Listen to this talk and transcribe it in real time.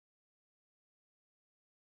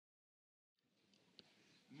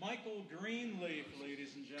Greenleaf,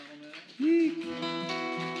 ladies and gentlemen.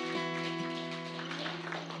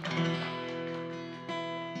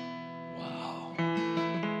 Wow.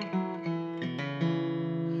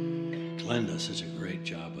 Glenn does such a great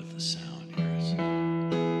job with the sound here.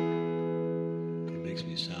 It makes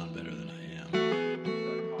me sound better than I am.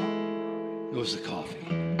 It was the coffee.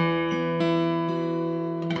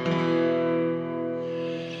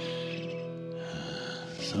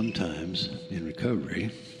 Sometimes in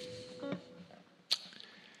recovery,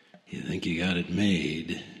 you think you got it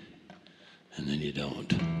made, and then you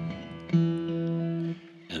don't.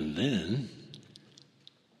 And then,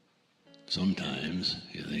 sometimes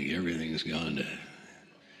you think everything's gone to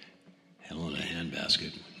hell in a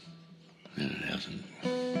handbasket, and it hasn't.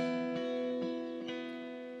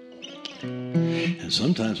 And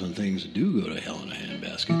sometimes when things do go to hell in a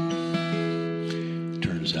handbasket, it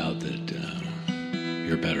turns out that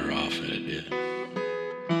you're better off than it did.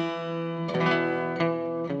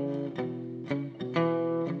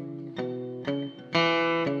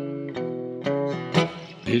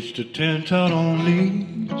 Pitched a tent out on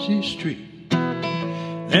Lazy Street,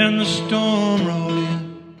 then the storm rolled in.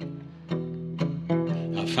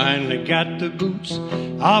 I finally got the boots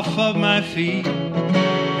off of my feet,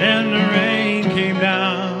 then the rain came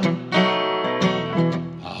down.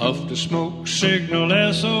 I huffed a smoke signal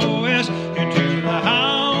SOS into the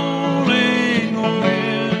howling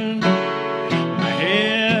wind. My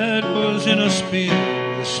head was in a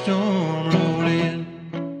spin, the storm rolled in.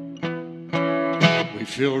 We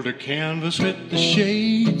filled a canvas with the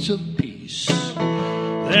shades of peace,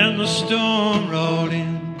 then the storm rolled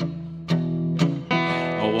in.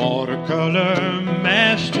 A watercolor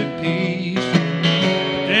masterpiece,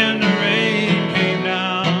 then the rain came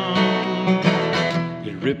down.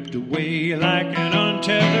 It ripped away like an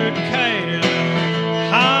untethered kite in a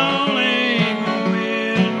howling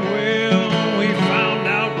wind. Well, we found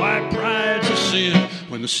out why pride's a sin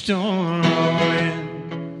when the storm rolled in.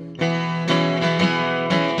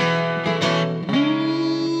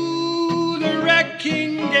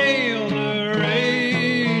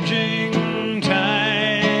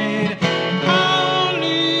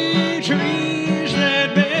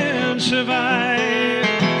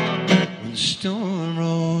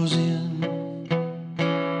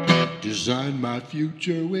 Designed my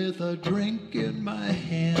future with a drink in my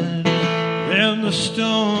hand. Then the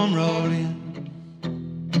storm rolled in.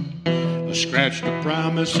 I scratched a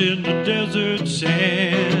promise in the desert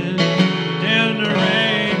sand. Then the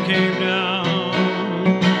rain came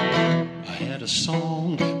down. I had a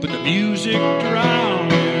song, but the music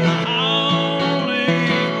drowned in the howling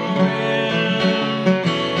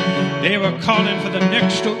wind. They were calling for the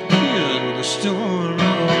next of kin when the storm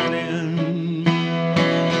rolled in.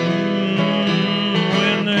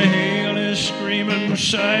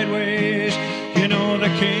 Sideways, you know the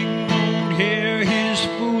king won't hear his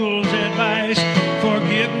fool's advice.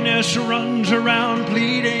 Forgiveness runs around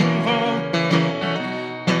pleading for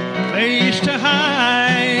a place to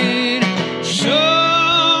hide. So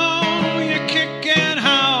you kick and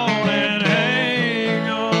howl and hang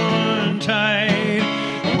on tight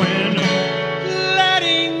when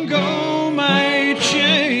letting go might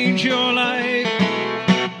change your life.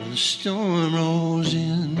 When the storm rolls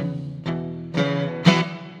in,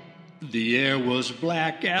 the air was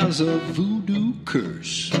black as a voodoo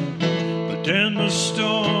curse, but then the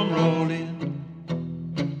storm rolled in.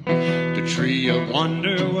 The tree of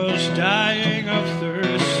wonder was dying of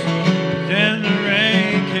thirst, then the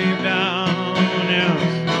rain came down, and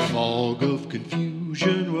the fog of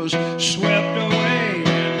confusion was swept away in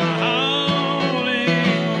the howling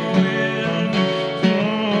wind.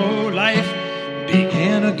 Oh, life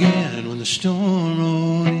began again when the storm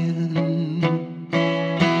rolled in.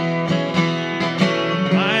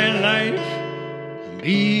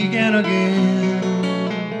 Began again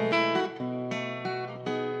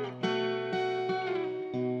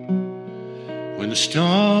when the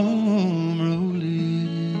storm rolled in.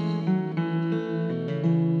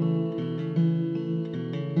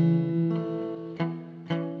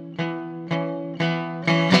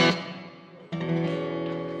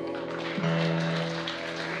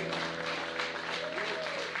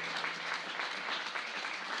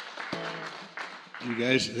 You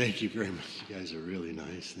guys, thank you very much. You guys are really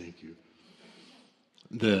nice. Thank you.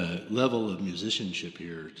 The level of musicianship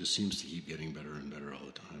here just seems to keep getting better and better all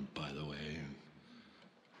the time, by the way. And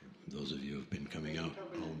those of you who have been coming out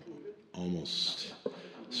almost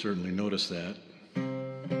certainly notice that.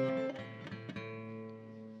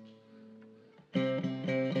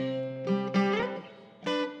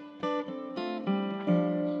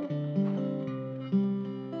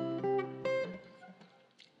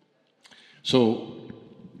 So,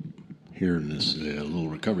 here in this little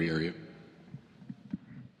recovery area,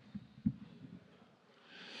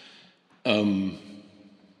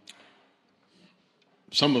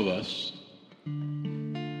 some of us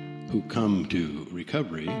who come to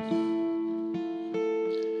recovery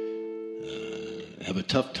have a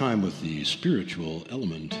tough time with the spiritual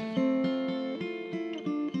element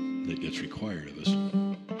that gets required of us.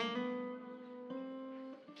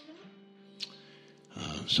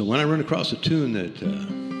 So when I run across a tune that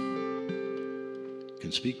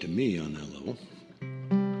can speak to me on that level, I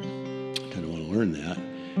kind of want to learn that.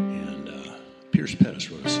 And Pettis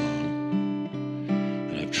wrote a song,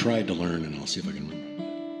 and I've tried to learn, and I'll see if I can remember.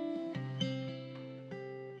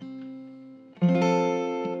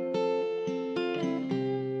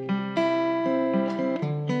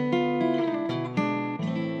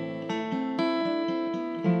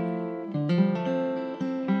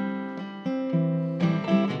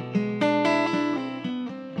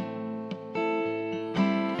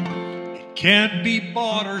 Can't be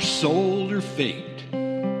bought or sold or faked,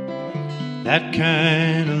 that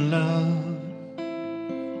kind of love.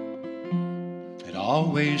 It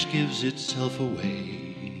always gives itself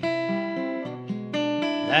away,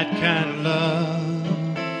 that kind of love.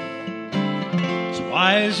 It's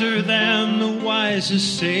wiser than the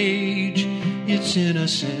wisest sage. Its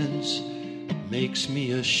innocence makes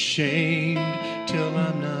me ashamed till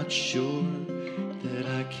I'm not sure that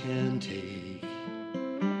I can take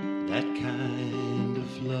that kind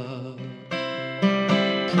of love.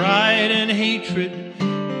 Pride and hatred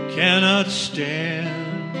cannot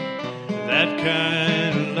stand that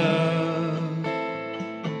kind of love.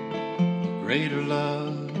 Greater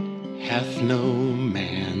love hath no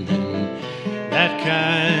man than that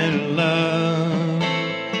kind of love.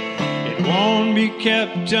 It won't be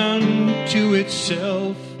kept unto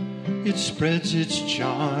itself. It spreads its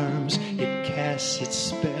charms, it casts its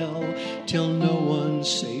spell, till no one's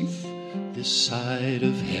safe this side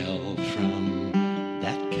of hell from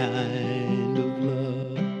that kind of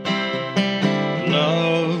love.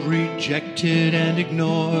 Love rejected and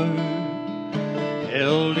ignored,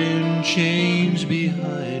 held in chains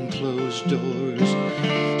behind closed doors,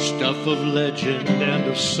 stuff of legend and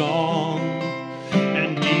of song,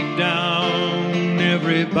 and deep down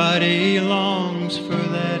everybody longs for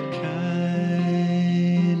that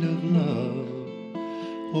kind of love.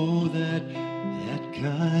 Oh, that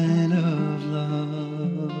kind of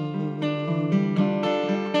love.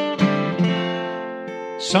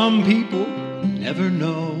 Some people never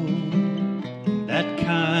know that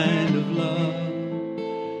kind of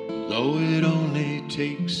love, though it only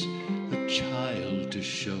takes a child to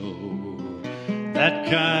show that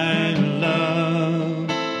kind of love.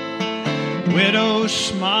 Widows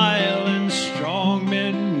smile and strong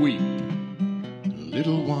men weep,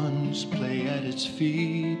 little ones play at its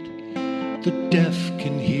feet. The deaf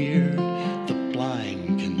can hear, the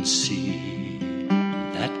blind can see,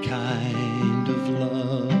 that kind of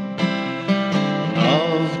love.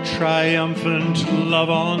 Love triumphant, love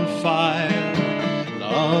on fire,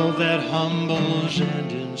 love that humbles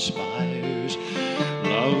and inspires,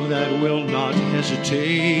 love that will not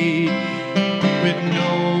hesitate, with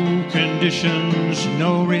no conditions,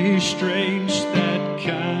 no restraints, that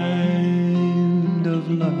kind of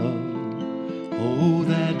love. Oh,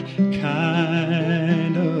 that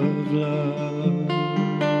kind of love.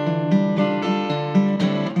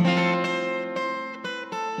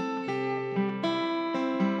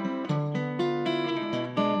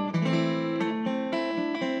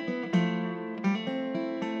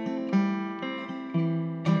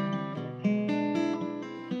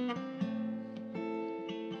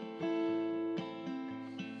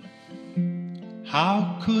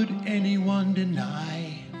 How could anyone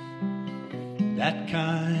deny that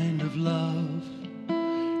kind of love,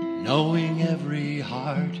 knowing every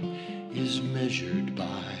heart is measured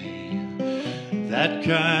by that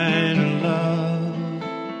kind of love?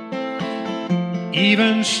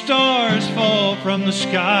 Even stars fall from the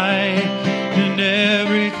sky, and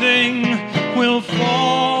everything will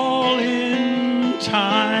fall in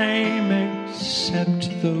time, except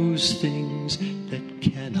those things that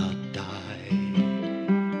cannot die.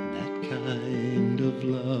 That kind of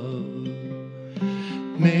love.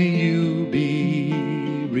 May you be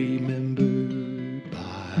remembered by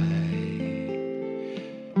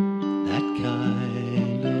that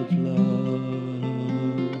kind of love.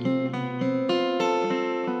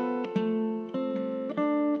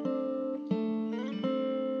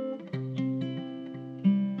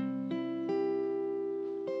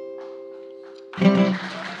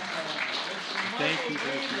 Thank you.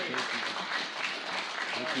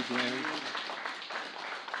 Thank you, Glenn.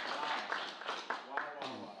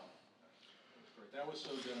 That was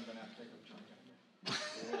so good, I'm going to have to take a drink.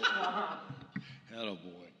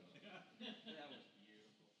 Attaboy.